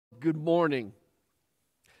good morning.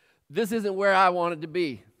 This isn't where I wanted to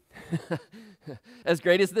be. As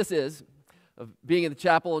great as this is, of being in the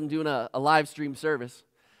chapel and doing a live stream service,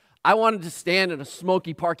 I wanted to stand in a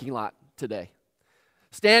smoky parking lot today.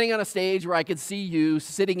 Standing on a stage where I could see you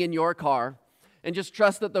sitting in your car and just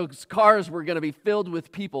trust that those cars were going to be filled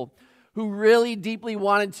with people who really deeply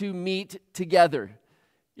wanted to meet together.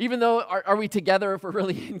 Even though, are we together if we're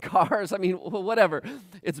really in cars? I mean, whatever.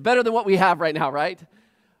 It's better than what we have right now, right?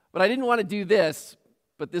 But I didn't want to do this,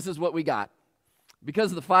 but this is what we got.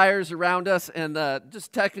 Because of the fires around us and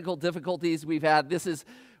just technical difficulties we've had, this is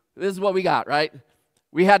what we got, right?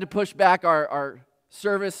 We had to push back our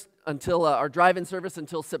service until our drive-in service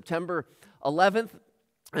until September 11th,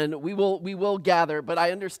 and we will gather. But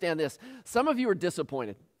I understand this: some of you are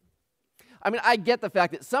disappointed. I mean, I get the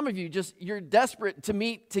fact that some of you you're desperate to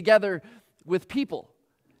meet together with people.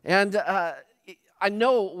 And I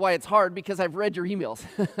know why it's hard because I've read your emails.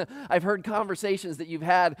 I've heard conversations that you've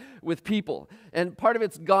had with people. And part of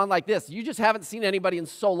it's gone like this: you just haven't seen anybody in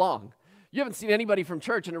so long. You haven't seen anybody from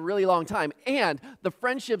church in a really long time. And the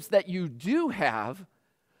friendships that you do have,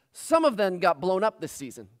 some of them got blown up this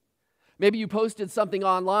season. Maybe you posted something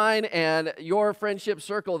online and your friendship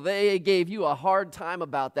circle, they gave you a hard time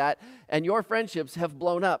about that, and your friendships have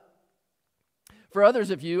blown up. For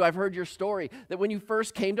others of you, I've heard your story that when you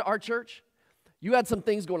first came to our church, you had some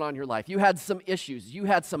things going on in your life. You had some issues. You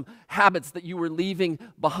had some habits that you were leaving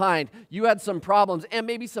behind. You had some problems and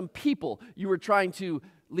maybe some people you were trying to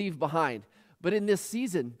leave behind. But in this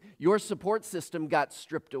season, your support system got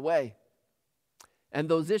stripped away. And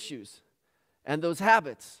those issues and those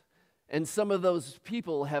habits and some of those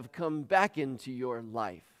people have come back into your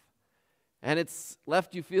life. And it's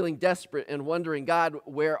left you feeling desperate and wondering, God,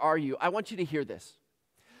 where are you? I want you to hear this.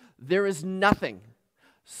 There is nothing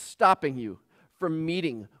stopping you from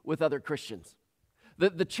meeting with other Christians.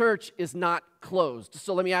 The church is not closed.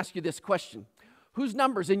 So let me ask you this question. Whose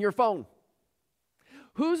number's in your phone?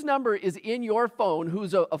 Whose number is in your phone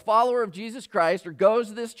who's a follower of Jesus Christ or goes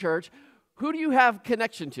to this church? Who do you have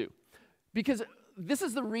connection to? Because this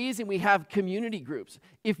is the reason we have community groups.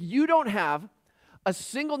 If you don't have a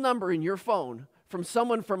single number in your phone from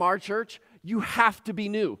someone from our church, you have to be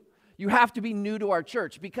new. You have to be new to our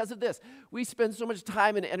church. Because of this, we spend so much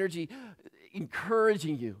time and energy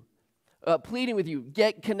encouraging you, pleading with you,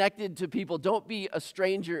 get connected to people. Don't be a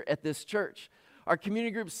stranger at this church. Our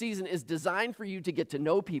community group season is designed for you to get to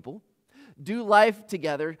know people, do life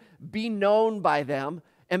together, be known by them,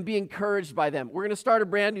 and be encouraged by them. We're going to start a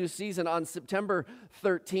brand new season on September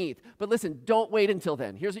 13th. But listen, don't wait until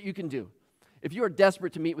then. Here's what you can do. If you are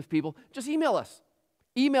desperate to meet with people, just email us.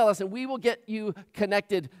 Email us and we will get you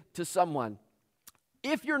connected to someone.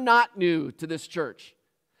 If you're not new to this church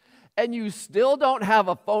and you still don't have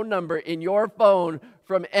a phone number in your phone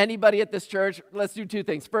from anybody at this church, let's do two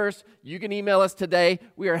things. First, you can email us today.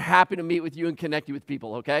 We are happy to meet with you and connect you with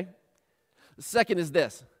people, okay? The second is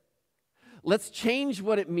this. Let's change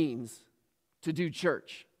what it means to do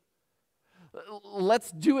church.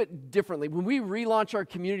 Let's do it differently. When we relaunch our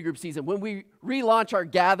community group season, when we relaunch our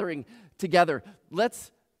gathering together, let's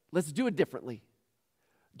do it differently.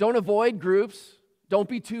 Don't avoid groups. Don't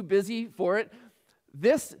be too busy for it.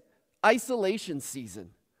 This isolation season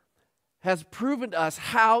has proven to us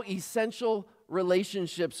how essential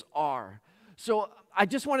relationships are. So I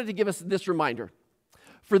just wanted to give us this reminder.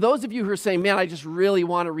 For those of you who are saying, man, I just really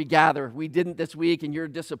want to regather, we didn't this week and you're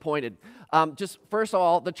disappointed. Just first of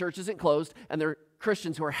all, the church isn't closed and there are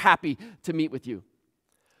Christians who are happy to meet with you.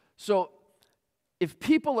 So if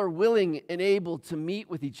people are willing and able to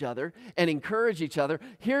meet with each other and encourage each other,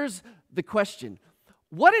 here's the question.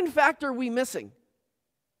 What in fact are we missing?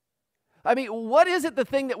 I mean, what is it the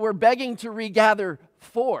thing that we're begging to regather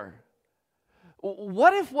for?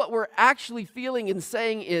 What if what we're actually feeling and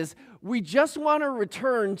saying is, we just want to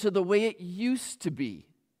return to the way it used to be?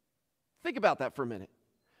 Think about that for a minute.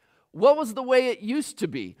 What was the way it used to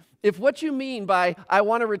be? If what you mean by, I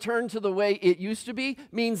want to return to the way it used to be,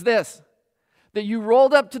 means this, that you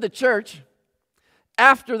rolled up to the church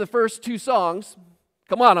after the first two songs.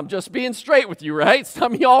 Come on, I'm just being straight with you, right?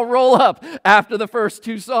 Some of y'all roll up after the first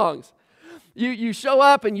two songs. You show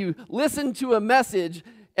up and you listen to a message,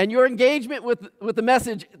 and your engagement with the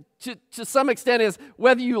message to some extent is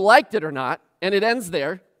whether you liked it or not, and it ends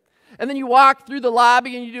there. And then you walk through the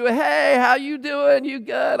lobby and you do, hey, how you doing? You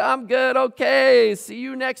good? I'm good. Okay, see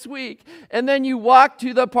you next week. And then you walk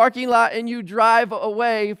to the parking lot and you drive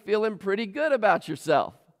away feeling pretty good about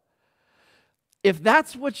yourself. If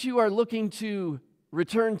that's what you are looking to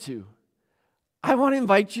return to, I want to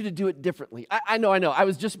invite you to do it differently. I know. I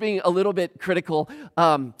was just being a little bit critical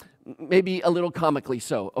maybe a little comically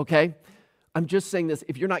so, okay? I'm just saying this,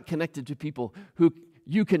 if you're not connected to people who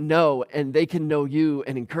you can know and they can know you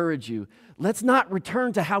and encourage you, let's not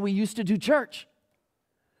return to how we used to do church.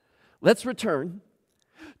 Let's return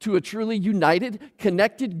to a truly united,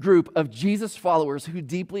 connected group of Jesus followers who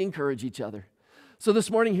deeply encourage each other. So this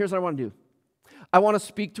morning, here's what I want to do. I want to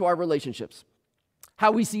speak to our relationships,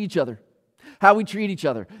 how we see each other, how we treat each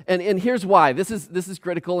other. And here's why. This is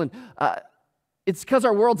critical, and it's because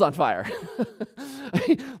our world's on fire.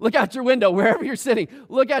 Look out your window, wherever you're sitting.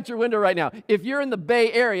 Look out your window right now. If you're in the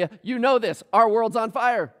Bay Area, you know this. Our world's on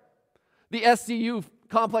fire. The SCU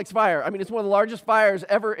complex fire. I mean, it's one of the largest fires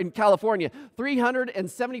ever in California.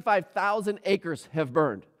 375,000 acres have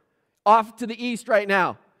burned. Off to the east right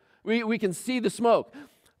now, we can see the smoke.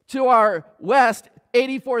 To our west,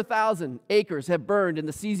 84,000 acres have burned in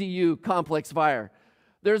the CZU complex fire.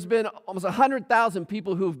 There's been almost 100,000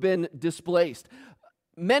 people who've been displaced.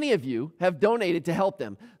 Many of you have donated to help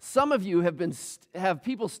them. Some of you have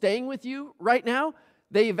people staying with you right now.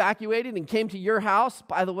 They evacuated and came to your house.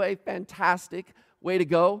 By the way, fantastic. Way to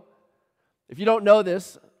go. If you don't know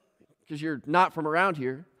this, because you're not from around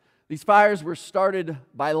here, these fires were started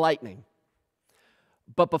by lightning.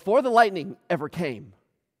 But before the lightning ever came,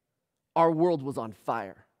 our world was on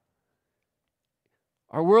fire.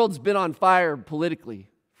 Our world's been on fire politically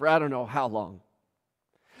for I don't know how long.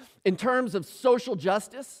 In terms of social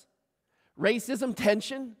justice, racism,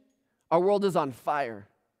 tension, our world is on fire.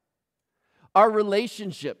 Our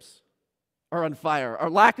relationships are on fire. Our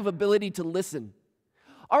lack of ability to listen.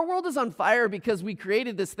 Our world is on fire because we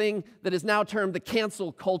created this thing that is now termed the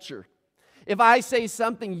cancel culture. If I say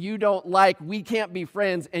something you don't like, we can't be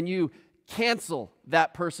friends, and you cancel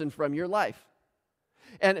that person from your life.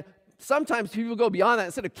 And sometimes people go beyond that.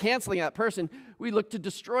 Instead of canceling that person, we look to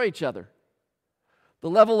destroy each other. The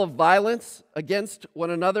level of violence against one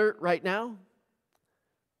another right now,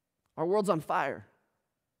 our world's on fire.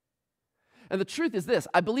 And the truth is this,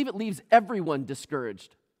 I believe it leaves everyone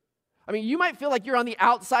discouraged. I mean, you might feel like you're on the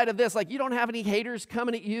outside of this, like you don't have any haters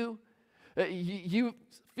coming at you. You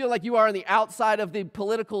feel like you are on the outside of the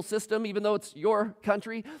political system, even though it's your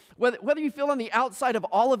country. Whether you feel on the outside of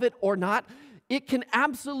all of it or not, it can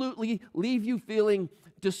absolutely leave you feeling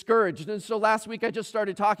discouraged. And so last week I just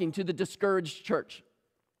started talking to the discouraged church.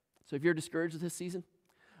 So if you're discouraged this season,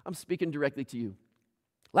 I'm speaking directly to you.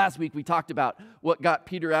 Last week we talked about what got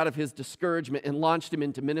Peter out of his discouragement and launched him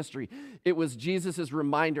into ministry. It was Jesus'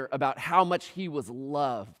 reminder about how much he was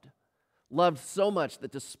loved. Loved so much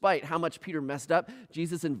that despite how much Peter messed up,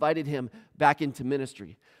 Jesus invited him back into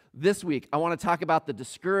ministry. This week, I want to talk about the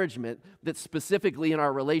discouragement that's specifically in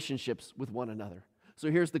our relationships with one another. So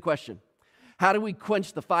here's the question. How do we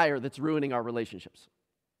quench the fire that's ruining our relationships?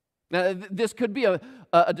 Now, this could be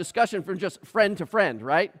a discussion from just friend to friend,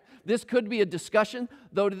 right? This could be a discussion,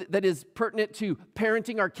 though, that is pertinent to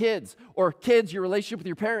parenting our kids, or kids, your relationship with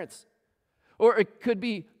your parents. Or it could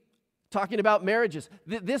be talking about marriages.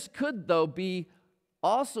 This could, though, be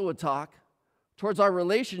also a talk towards our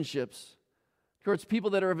relationships, towards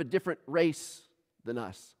people that are of a different race than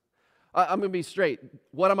us. I'm going to be straight.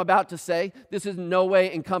 What I'm about to say, this in no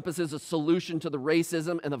way encompasses a solution to the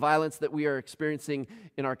racism and the violence that we are experiencing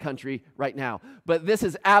in our country right now. But this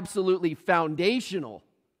is absolutely foundational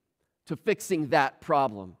to fixing that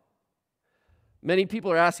problem. Many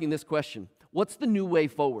people are asking this question. What's the new way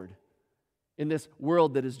forward in this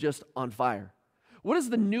world that is just on fire? What is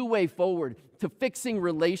the new way forward to fixing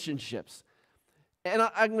relationships? And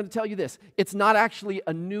I'm going to tell you this, it's not actually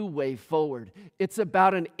a new way forward. It's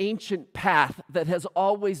about an ancient path that has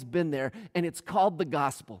always been there, and it's called the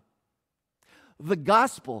gospel. The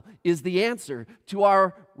gospel is the answer to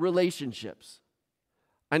our relationships.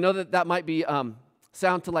 I know that might be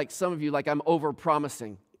sound to like some of you like I'm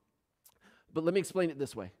over-promising, but let me explain it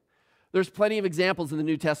this way. There's plenty of examples in the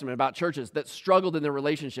New Testament about churches that struggled in their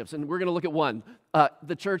relationships, and we're going to look at one,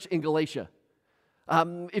 the church in Galatia.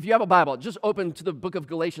 If you have a Bible, just open to the book of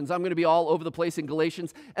Galatians. I'm going to be all over the place in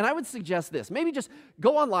Galatians. And I would suggest this. Maybe just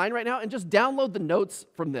go online right now and just download the notes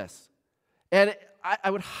from this. And I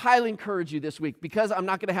would highly encourage you this week, because I'm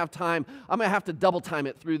not going to have time. I'm going to have to double time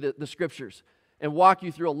it through the scriptures and walk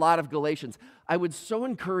you through a lot of Galatians. I would so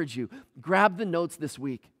encourage you, grab the notes this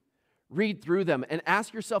week. Read through them and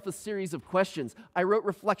ask yourself a series of questions. I wrote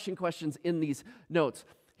reflection questions in these notes.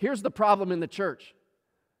 Here's the problem in the church.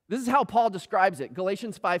 This is how Paul describes it.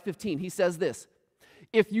 Galatians 5:15, he says this,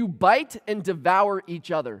 "If you bite and devour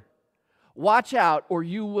each other, watch out or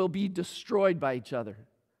you will be destroyed by each other."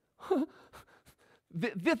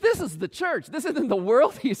 This is the church. This isn't the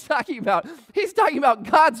world he's talking about. He's talking about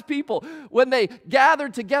God's people. When they gather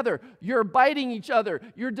together, you're biting each other,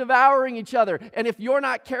 you're devouring each other, and if you're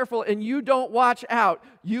not careful and you don't watch out,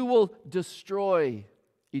 you will destroy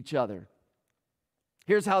each other.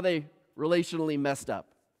 Here's how they relationally messed up.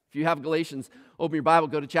 If you have Galatians, open your Bible,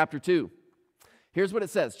 go to chapter 2. Here's what it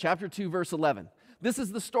says, chapter 2, verse 11. This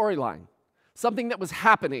is the storyline, something that was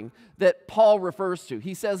happening that Paul refers to.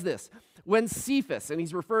 He says this, when Cephas, and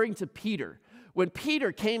he's referring to Peter, when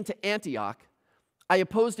Peter came to Antioch, I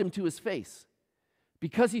opposed him to his face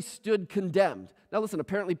because he stood condemned. Now listen,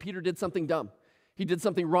 apparently Peter did something dumb. He did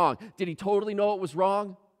something wrong. Did he totally know it was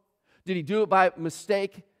wrong? Did he do it by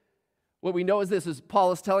mistake? What we know is this, is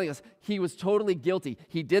Paul is telling us he was totally guilty.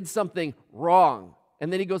 He did something wrong.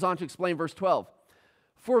 And then he goes on to explain verse 12.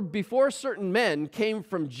 For before certain men came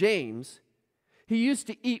from James, he used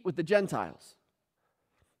to eat with the Gentiles.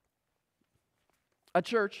 A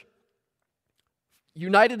church,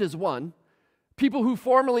 united as one, people who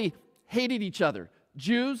formerly hated each other,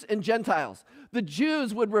 Jews and Gentiles. The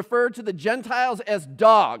Jews would refer to the Gentiles as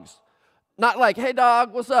dogs. Not like, hey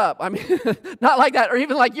dog, what's up? I mean, not like that. Or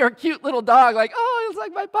even like you're a cute little dog, like, oh, it's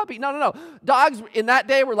like my puppy. No. Dogs in that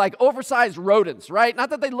day were like oversized rodents, right? Not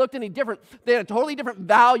that they looked any different. They had a totally different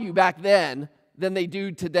value back then than they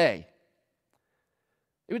do today.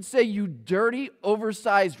 It would say, you dirty,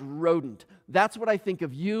 oversized rodent. That's what I think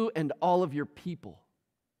of you and all of your people.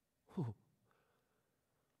 Whew.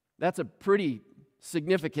 That's a pretty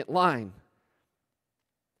significant line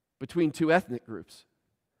between two ethnic groups.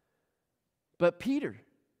 But Peter,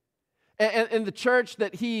 and the church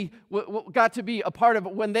that he got to be a part of,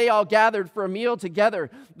 when they all gathered for a meal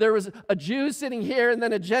together, there was a Jew sitting here, and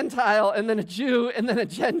then a Gentile, and then a Jew, and then a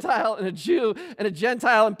Gentile, and a Jew, and a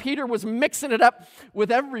Gentile, and Peter was mixing it up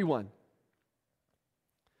with everyone.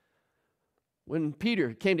 When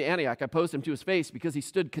Peter came to Antioch, I opposed him to his face because he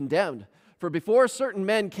stood condemned. For before certain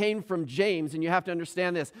men came from James, and you have to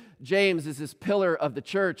understand this, James is this pillar of the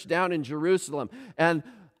church down in Jerusalem, and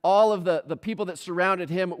all of the people that surrounded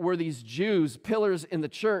him were these Jews, pillars in the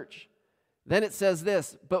church. Then it says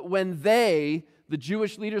this, but when they, the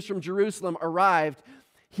Jewish leaders from Jerusalem, arrived,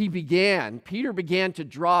 Peter began to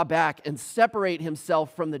draw back and separate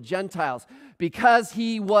himself from the Gentiles because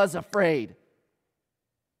he was afraid.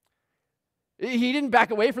 He didn't back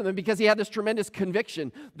away from them because he had this tremendous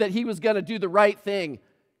conviction that he was going to do the right thing.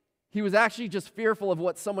 He was actually just fearful of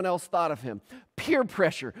what someone else thought of him. Peer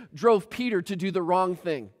pressure drove Peter to do the wrong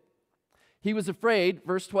thing. He was afraid,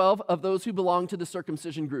 verse 12, of those who belonged to the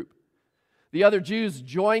circumcision group. The other Jews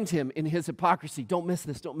joined him in his hypocrisy. Don't miss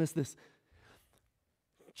this, don't miss this.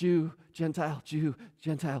 Jew, Gentile, Jew,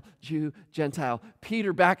 Gentile, Jew, Gentile.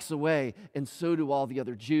 Peter backs away, and so do all the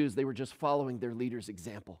other Jews. They were just following their leader's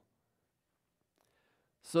example.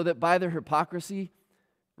 So that by their hypocrisy,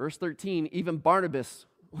 verse 13, even Barnabas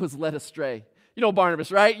was led astray. You know Barnabas,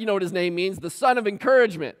 right? You know what his name means, the son of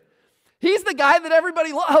encouragement. He's the guy that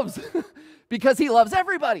everybody loves because he loves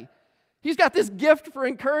everybody. He's got this gift for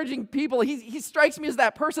encouraging people. He strikes me as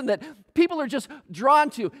that person that people are just drawn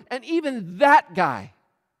to. And even that guy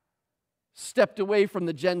stepped away from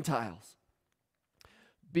the Gentiles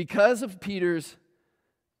because of Peter's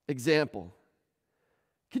example.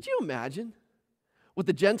 Could you imagine what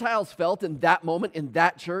the Gentiles felt in that moment in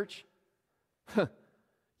that church?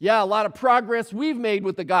 Yeah, a lot of progress we've made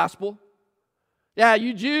with the gospel. Yeah,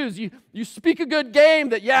 you Jews, you speak a good game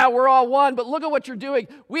that, yeah, we're all one, but look at what you're doing.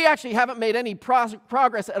 We actually haven't made any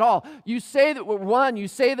progress at all. You say that we're one. You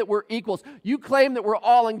say that we're equals. You claim that we're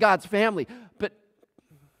all in God's family, but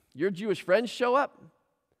your Jewish friends show up.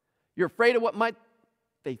 You're afraid of what might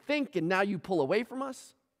they think, and now you pull away from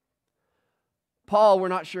us? Paul, we're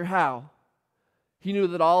not sure how. He knew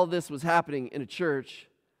that all of this was happening in a church,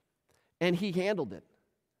 and he handled it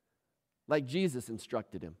like Jesus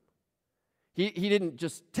instructed him. He didn't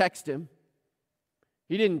just text him.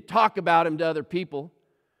 He didn't talk about him to other people.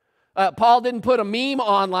 Paul didn't put a meme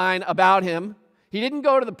online about him. He didn't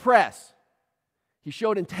go to the press. He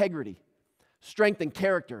showed integrity, strength, and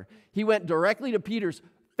character. He went directly to Peter's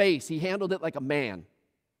face. He handled it like a man.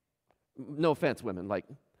 No offense, women. Like,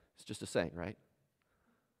 it's just a saying, right?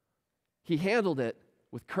 He handled it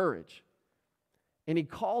with courage. And he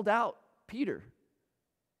called out Peter.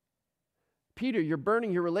 Peter, you're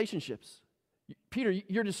burning your relationships. Peter,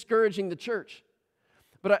 you're discouraging the church.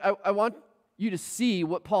 But I want you to see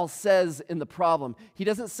what Paul says in the problem. He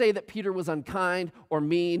doesn't say that Peter was unkind or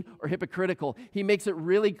mean or hypocritical. He makes it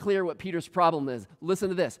really clear what Peter's problem is. Listen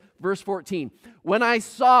to this, verse 14. When I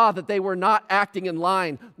saw that they were not acting in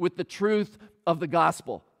line with the truth of the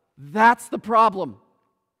gospel. That's the problem.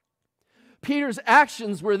 Peter's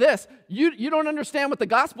actions were this. You don't understand what the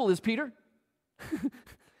gospel is, Peter.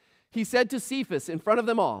 He said to Cephas in front of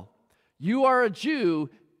them all, "You are a Jew,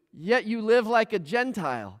 yet you live like a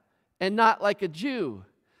Gentile and not like a Jew.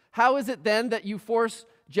 How is it then that you force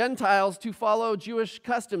Gentiles to follow Jewish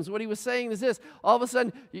customs?" What he was saying is this: all of a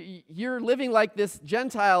sudden, you're living like this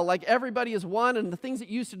Gentile, like everybody is one, and the things that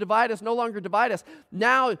used to divide us no longer divide us.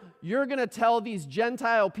 Now you're going to tell these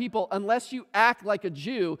Gentile people, unless you act like a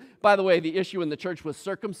Jew. By the way, the issue in the church was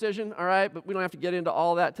circumcision, all right? But we don't have to get into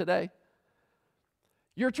all that today.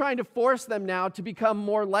 You're trying to force them now to become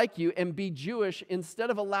more like you and be Jewish instead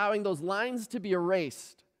of allowing those lines to be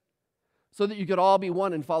erased so that you could all be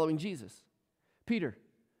one in following Jesus. Peter,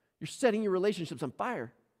 you're setting your relationships on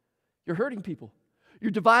fire. You're hurting people.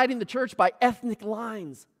 You're dividing the church by ethnic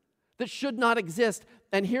lines that should not exist.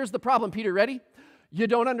 And here's the problem, Peter, ready? You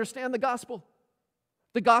don't understand the gospel.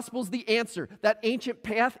 The gospel's the answer. That ancient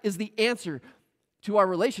path is the answer to our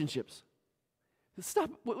relationships.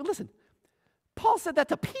 Stop, listen. Paul said that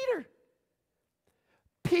to Peter.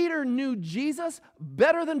 Peter knew Jesus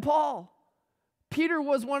better than Paul. Peter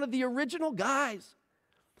was one of the original guys.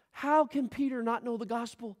 How can Peter not know the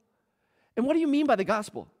gospel? And what do you mean by the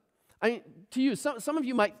gospel? To you, some of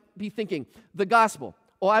you might be thinking, the gospel.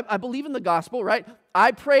 Oh, I believe in the gospel, right?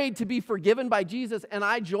 I prayed to be forgiven by Jesus, and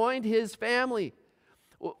I joined his family.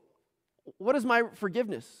 What does my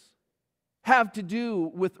forgiveness have to do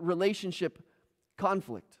with relationship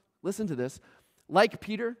conflict? Listen to this. Like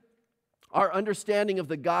Peter, our understanding of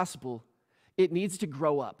the gospel, it needs to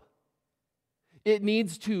grow up. It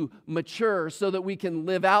needs to mature so that we can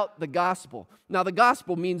live out the gospel. Now, the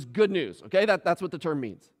gospel means good news, okay? That's what the term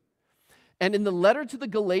means. And in the letter to the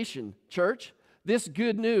Galatian church, this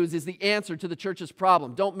good news is the answer to the church's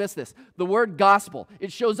problem. Don't miss this. The word gospel,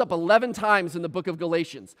 it shows up 11 times in the book of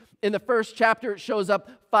Galatians. In the first chapter, it shows up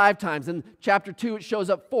 5 times. In chapter 2, it shows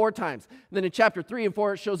up 4 times. And then in chapter 3 and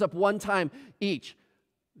 4, it shows up 1 time each.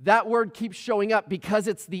 That word keeps showing up because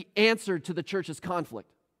it's the answer to the church's conflict.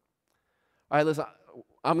 All right, listen,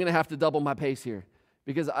 I'm going to have to double my pace here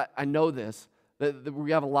because I know this, that we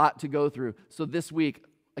have a lot to go through. So this week,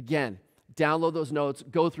 again, download those notes,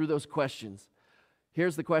 go through those questions.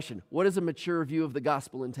 Here's the question. What does a mature view of the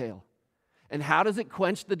gospel entail? And how does it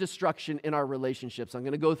quench the destruction in our relationships? I'm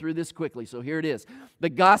going to go through this quickly, so here it is. The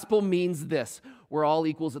gospel means this: we're all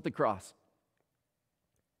equals at the cross.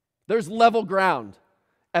 There's level ground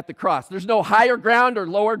at the cross. There's no higher ground or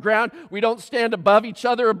lower ground. We don't stand above each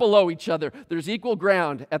other or below each other. There's equal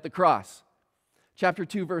ground at the cross. Chapter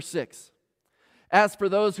 2, verse 6. As for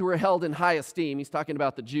those who were held in high esteem, he's talking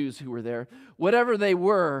about the Jews who were there, whatever they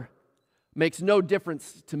were makes no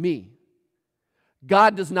difference to me.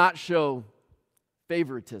 God does not show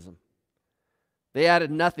favoritism. They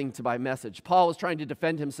added nothing to my message. Paul was trying to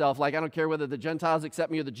defend himself like, I don't care whether the Gentiles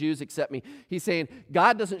accept me or the Jews accept me. He's saying,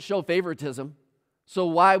 God doesn't show favoritism, so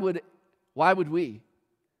why would we?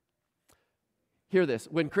 Hear this.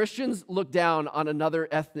 When Christians look down on another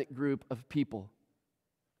ethnic group of people,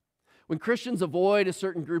 when Christians avoid a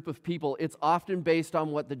certain group of people, it's often based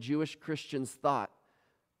on what the Jewish Christians thought,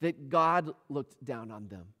 that God looked down on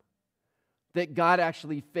them, that God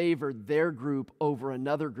actually favored their group over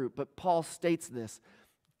another group. But Paul states this: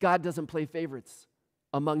 God doesn't play favorites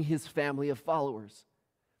among his family of followers.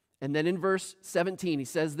 And then in verse 17, he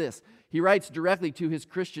says this. He writes directly to his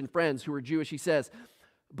Christian friends who are Jewish. He says,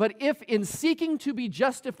 "But if in seeking to be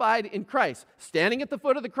justified in Christ, standing at the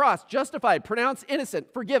foot of the cross, justified, pronounced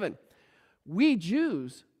innocent, forgiven, we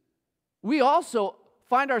Jews, we also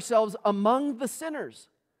find ourselves among the sinners.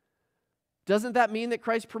 Doesn't that mean that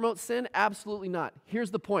Christ promotes sin? Absolutely not. Here's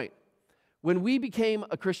the point. When we became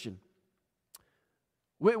a Christian,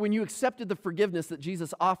 when you accepted the forgiveness that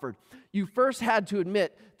Jesus offered, you first had to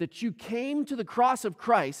admit that you came to the cross of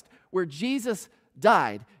Christ where Jesus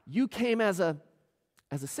died. You came as a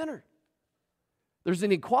sinner. There's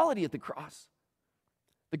an equality at the cross.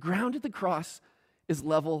 The ground at the cross is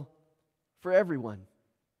level for everyone.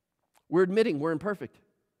 We're admitting we're imperfect.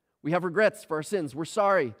 We have regrets for our sins. We're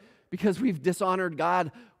sorry because we've dishonored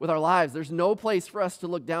God with our lives. There's no place for us to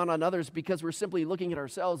look down on others because we're simply looking at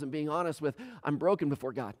ourselves and being honest with, I'm broken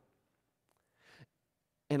before God.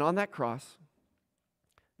 And on that cross,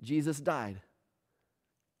 Jesus died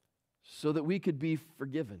so that we could be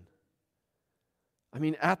forgiven. I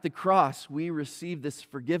mean, at the cross, we receive this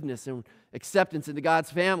forgiveness and acceptance into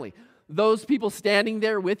God's family. Those people standing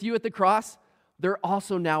there with you at the cross, they're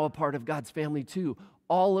also now a part of God's family too.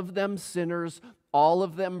 All of them sinners, all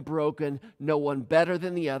of them broken, no one better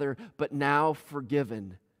than the other, but now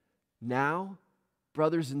forgiven. Now,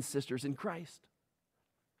 brothers and sisters in Christ.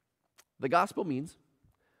 The gospel means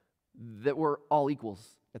that we're all equals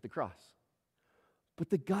at the cross. But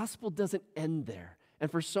the gospel doesn't end there. And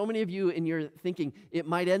for so many of you in your thinking, it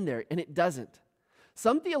might end there, and it doesn't.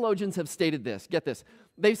 Some theologians have stated this. Get this.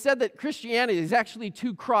 They've said that Christianity is actually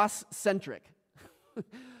too cross-centric.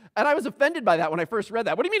 And I was offended by that when I first read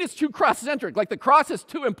that. What do you mean it's too cross-centric? Like the cross is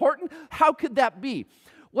too important? How could that be?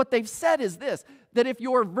 What they've said is this, that if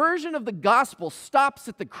your version of the gospel stops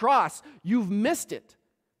at the cross, you've missed it.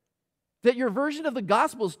 That your version of the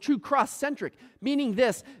gospel is too cross-centric, meaning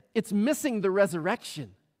this, it's missing the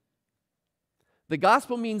resurrection. The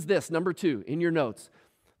gospel means this, number 2, in your notes.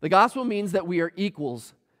 The gospel means that we are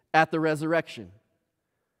equals at the resurrection.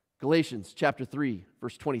 Galatians chapter 3,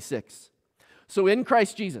 verse 26. So in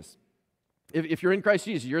Christ Jesus, if you're in Christ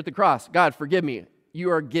Jesus, you're at the cross, God, forgive me.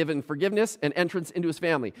 You are given forgiveness and entrance into his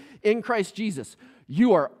family. In Christ Jesus,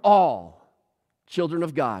 you are all children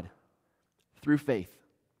of God through faith.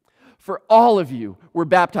 For all of you were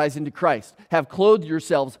baptized into Christ, have clothed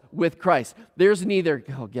yourselves with Christ. There's neither,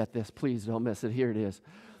 oh, get this, please don't miss it. Here it is.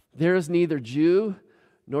 There is neither Jew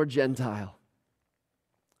nor Gentile.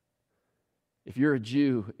 If you're a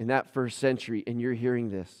Jew in that first century and you're hearing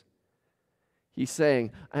this, he's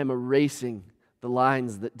saying, I'm erasing the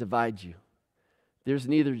lines that divide you. There's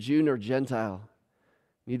neither Jew nor Gentile,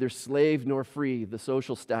 neither slave nor free, the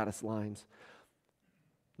social status lines,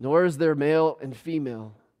 nor is there male and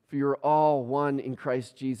female, for you're all one in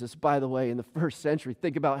Christ Jesus. By the way, in the first century,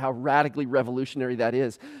 think about how radically revolutionary that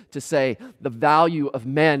is to say the value of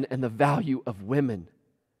men and the value of women.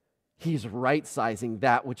 He's right-sizing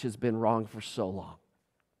that which has been wrong for so long.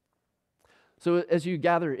 So as you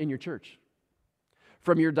gather in your church,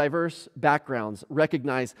 from your diverse backgrounds,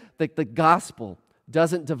 recognize that the gospel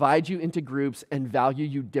doesn't divide you into groups and value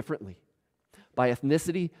you differently by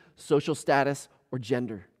ethnicity, social status, or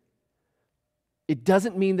gender. It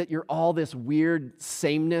doesn't mean that you're all this weird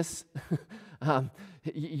sameness.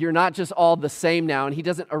 You're not just all the same now, and he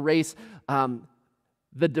doesn't erase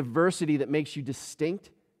the diversity that makes you distinct.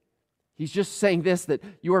 He's just saying this, that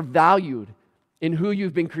you are valued in who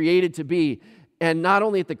you've been created to be. And not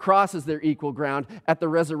only at the cross is there equal ground, at the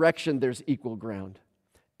resurrection there's equal ground.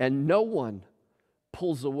 And no one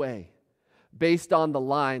pulls away based on the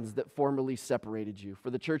lines that formerly separated you. For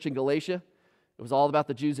the church in Galatia, it was all about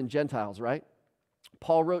the Jews and Gentiles, right?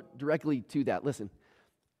 Paul wrote directly to that. Listen,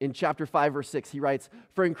 in chapter 5, verse 6, he writes,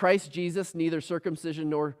 For in Christ Jesus neither circumcision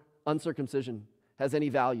nor uncircumcision has any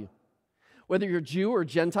value. Whether you're Jew or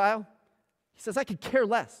Gentile, he says, I could care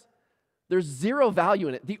less. There's zero value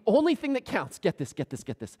in it. The only thing that counts, get this,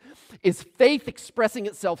 is faith expressing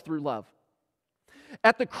itself through love.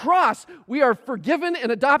 At the cross, we are forgiven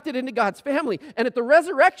and adopted into God's family. And at the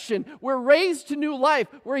resurrection, we're raised to new life,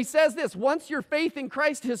 where he says this, once your faith in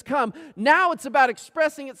Christ has come, now it's about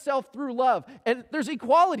expressing itself through love. And there's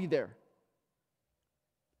equality there.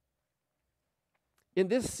 In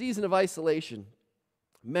this season of isolation,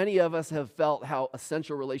 many of us have felt how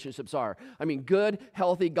essential relationships are. I mean, good,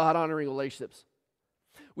 healthy, God-honoring relationships.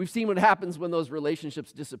 We've seen what happens when those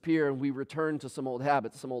relationships disappear and we return to some old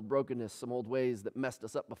habits, some old brokenness, some old ways that messed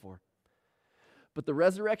us up before. But the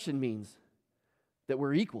resurrection means that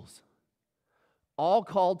we're equals, all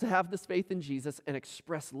called to have this faith in Jesus and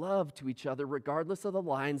express love to each other regardless of the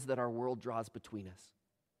lines that our world draws between us.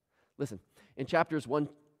 Listen, in chapters 1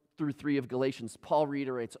 through 3 of Galatians, Paul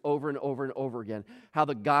reiterates over and over and over again how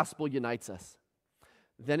the gospel unites us.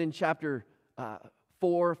 Then in chapter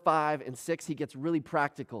 4, 5, and 6, he gets really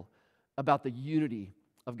practical about the unity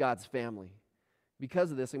of God's family. Because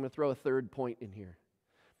of this, I'm going to throw a third point in here.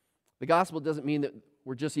 The gospel doesn't mean that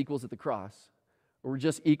we're just equals at the cross, or we're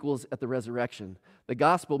just equals at the resurrection. The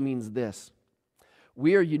gospel means this.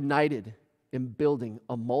 We are united in building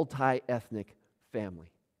a multi-ethnic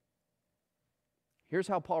family. Here's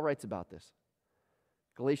how Paul writes about this.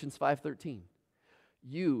 Galatians 5:13.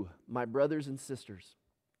 You, my brothers and sisters.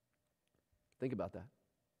 Think about that.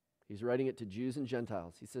 He's writing it to Jews and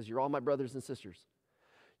Gentiles. He says, you're all my brothers and sisters.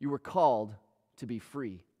 You were called to be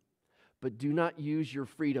free, but do not use your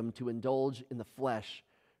freedom to indulge in the flesh.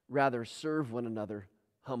 Rather, serve one another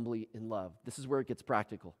humbly in love. This is where it gets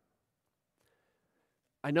practical.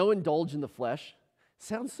 I know indulge in the flesh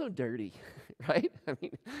sounds so dirty, right? I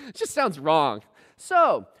mean, it just sounds wrong.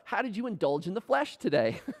 So, how did you indulge in the flesh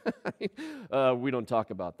today? We don't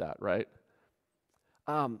talk about that, right?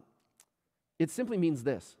 It simply means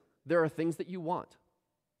this. There are things that you want.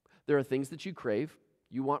 There are things that you crave.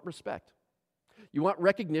 You want respect. You want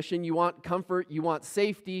recognition. You want comfort. You want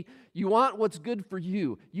safety. You want what's good for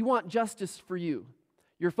you. You want justice for you.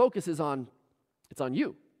 Your focus is on, it's on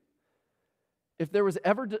you. If there was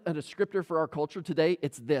ever a descriptor for our culture today,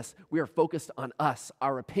 it's this. We are focused on us,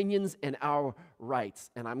 our opinions, and our rights.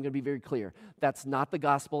 And I'm going to be very clear. That's not the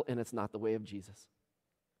gospel, and it's not the way of Jesus.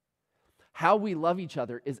 How we love each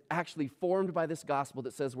other is actually formed by this gospel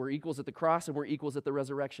that says we're equals at the cross and we're equals at the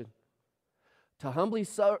resurrection. To humbly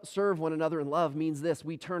serve one another in love means this.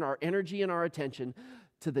 We turn our energy and our attention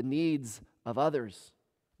to the needs of others,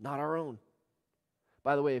 not our own.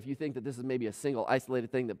 By the way, if you think that this is maybe a single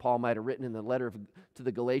isolated thing that Paul might have written in the letter to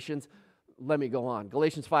the Galatians, let me go on.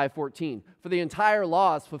 Galatians 5:14, for the entire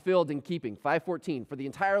law is fulfilled in keeping. 5:14, for the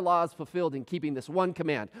entire law is fulfilled in keeping this one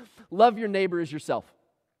command. Love your neighbor as yourself.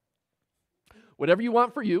 Whatever you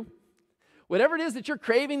want for you, whatever it is that you're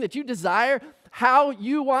craving, that you desire, how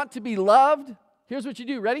you want to be loved, here's what you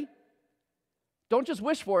do. Ready? Don't just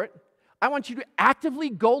wish for it. I want you to actively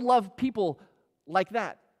go love people like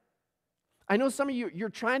that. I know some of you, you're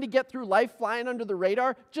trying to get through life flying under the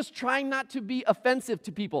radar, just trying not to be offensive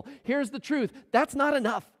to people. Here's the truth. That's not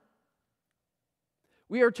enough.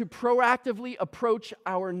 We are to proactively approach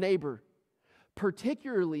our neighbor,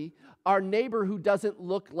 particularly our neighbor who doesn't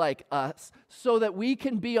look like us, so that we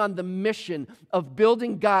can be on the mission of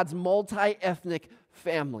building God's multi-ethnic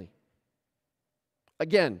family.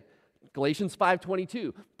 Again, Galatians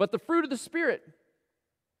 5:22, but the fruit of the Spirit.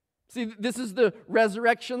 See, this is the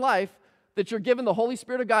resurrection life that you're given the Holy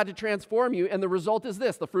Spirit of God to transform you, and the result is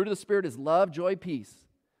this. The fruit of the Spirit is love, joy, peace,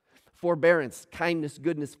 forbearance, kindness,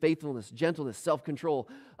 goodness, faithfulness, gentleness, self-control.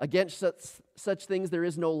 Against such things there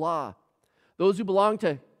is no law. Those who belong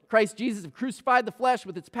to Christ Jesus have crucified the flesh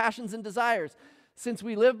with its passions and desires. Since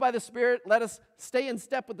we live by the Spirit, let us stay in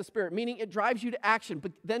step with the Spirit, meaning it drives you to action.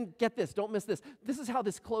 But then get this, don't miss this. This is how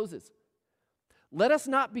this closes. Let us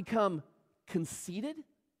not become conceited,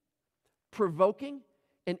 provoking,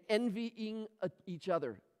 and envying each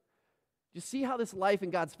other. You see how this life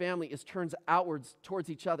in God's family turns outwards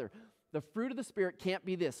towards each other. The fruit of the Spirit can't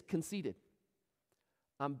be this, conceited.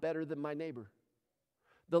 I'm better than my neighbor.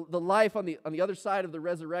 The life on the other side of the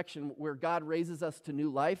resurrection where God raises us to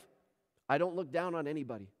new life, I don't look down on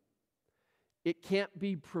anybody. It can't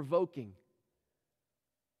be provoking.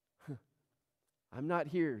 I'm not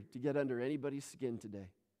here to get under anybody's skin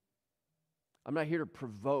today. I'm not here to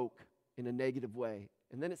provoke in a negative way.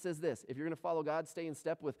 And then it says this, if you're going to follow God, stay in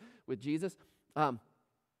step with Jesus,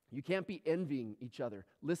 you can't be envying each other.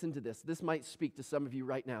 Listen to this. This might speak to some of you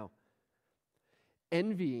right now.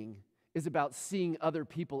 Envying is about seeing other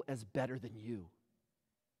people as better than you.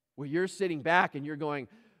 Where you're sitting back and you're going,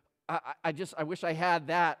 I wish I had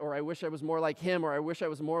that, or I wish I was more like him, or I wish I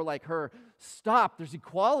was more like her. Stop. There's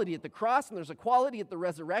equality at the cross, and there's equality at the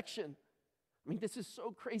resurrection. I mean, this is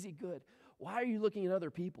so crazy good. Why are you looking at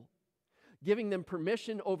other people? Giving them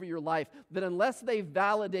permission over your life that unless they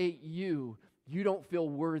validate you, you don't feel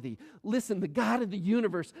worthy. Listen, the God of the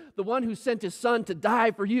universe, the one who sent his son to die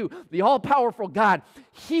for you, the all-powerful God,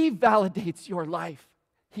 he validates your life.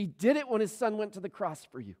 He did it when his son went to the cross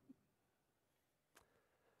for you.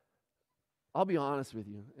 I'll be honest with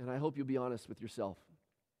you, and I hope you'll be honest with yourself.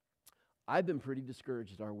 I've been pretty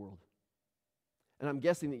discouraged at our world. And I'm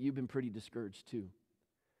guessing that you've been pretty discouraged too.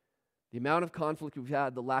 The amount of conflict we've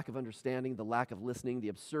had, the lack of understanding, the lack of listening, the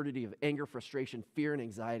absurdity of anger, frustration, fear, and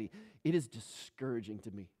anxiety, it is discouraging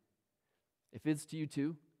to me. If it's to you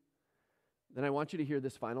too, then I want you to hear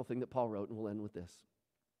this final thing that Paul wrote, and we'll end with this.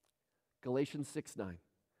 Galatians 6:9.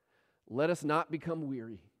 Let us not become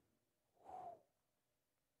weary.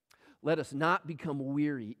 Let us not become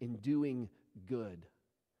weary in doing good.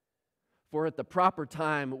 For at the proper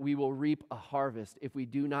time we will reap a harvest if we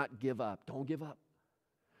do not give up. Don't give up.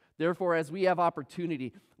 Therefore, as we have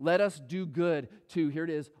opportunity, let us do good to, here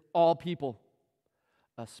it is, all people,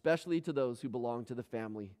 especially to those who belong to the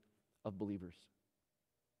family of believers.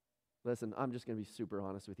 Listen, I'm just going to be super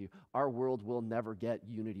honest with you. Our world will never get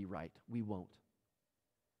unity right. We won't.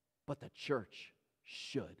 But the church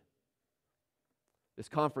should. This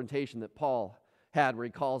confrontation that Paul had where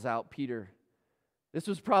he calls out Peter, this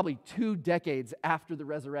was probably 2 decades after the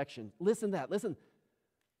resurrection. Listen to that. Listen.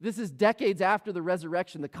 This is decades after the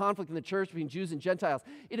resurrection, the conflict in the church between Jews and Gentiles.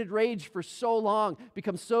 It had raged for so long,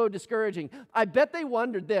 become so discouraging. I bet they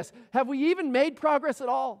wondered this, have we even made progress at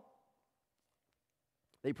all?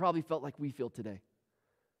 They probably felt like we feel today.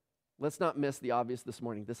 Let's not miss the obvious this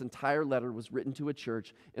morning. This entire letter was written to a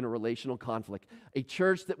church in a relational conflict, a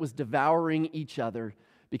church that was devouring each other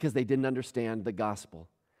because they didn't understand the gospel.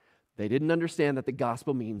 They didn't understand that the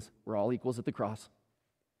gospel means we're all equals at the cross.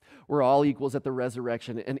 We're all equals at the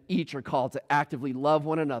resurrection, and each are called to actively love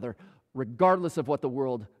one another, regardless of what the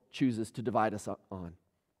world chooses to divide us on.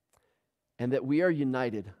 And that we are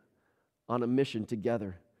united on a mission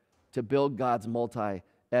together to build God's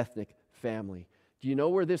multi-ethnic family. Do you know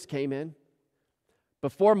where this came in?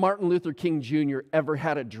 Before Martin Luther King Jr. ever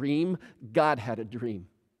had a dream, God had a dream.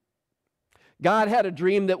 God had a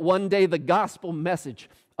dream that one day the gospel message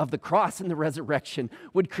of the cross and the resurrection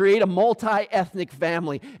would create a multi-ethnic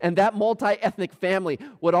family, and that multi-ethnic family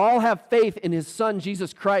would all have faith in his son,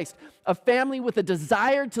 Jesus Christ, a family with a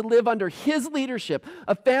desire to live under his leadership,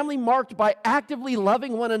 a family marked by actively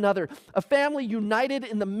loving one another, a family united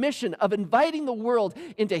in the mission of inviting the world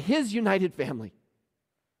into his united family.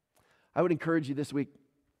 I would encourage you this week,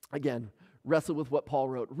 again, wrestle with what Paul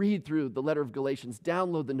wrote. Read through the letter of Galatians,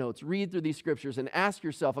 download the notes, read through these scriptures, and ask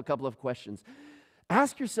yourself a couple of questions.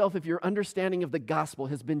 Ask yourself if your understanding of the gospel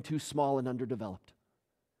has been too small and underdeveloped.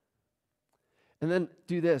 And then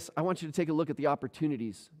do this. I want you to take a look at the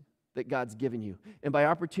opportunities that God's given you. And by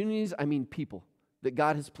opportunities, I mean people that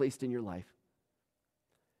God has placed in your life.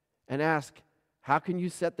 And ask, how can you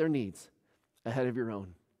set their needs ahead of your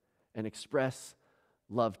own and express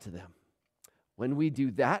love to them? When we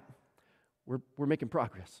do that, we're making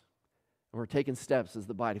progress. And we're taking steps as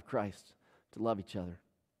the body of Christ to love each other.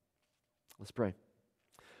 Let's pray.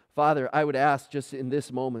 Father, I would ask just in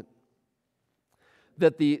this moment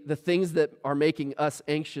that the things that are making us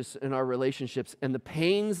anxious in our relationships and the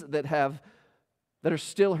pains that are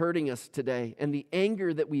still hurting us today and the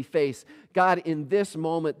anger that we face, God, in this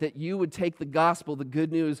moment, that you would take the gospel, the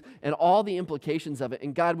good news, and all the implications of it,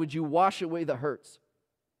 and God, would you wash away the hurts?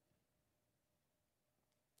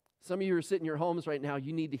 Some of you are sitting in your homes right now,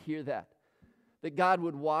 you need to hear that God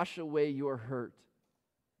would wash away your hurt.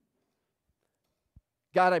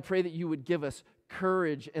 God, I pray that you would give us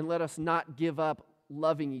courage and let us not give up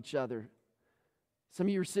loving each other. Some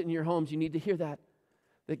of you are sitting in your homes, you need to hear that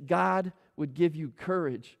God would give you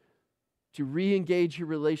courage to re-engage your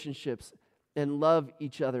relationships and love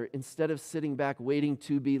each other instead of sitting back waiting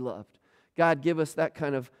to be loved. God, give us that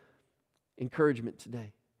kind of encouragement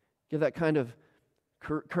today. Give that kind of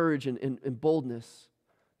courage and boldness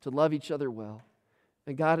to love each other well.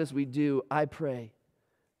 And God, as we do, I pray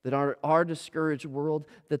that our discouraged world,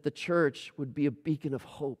 that the church would be a beacon of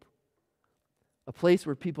hope, a place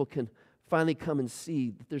where people can finally come and see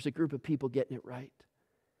that there's a group of people getting it right.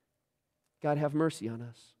 God, have mercy on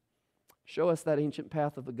us. Show us that ancient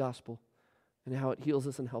path of the gospel and how it heals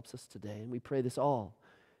us and helps us today. And we pray this all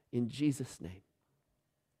in Jesus' name.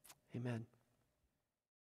 Amen.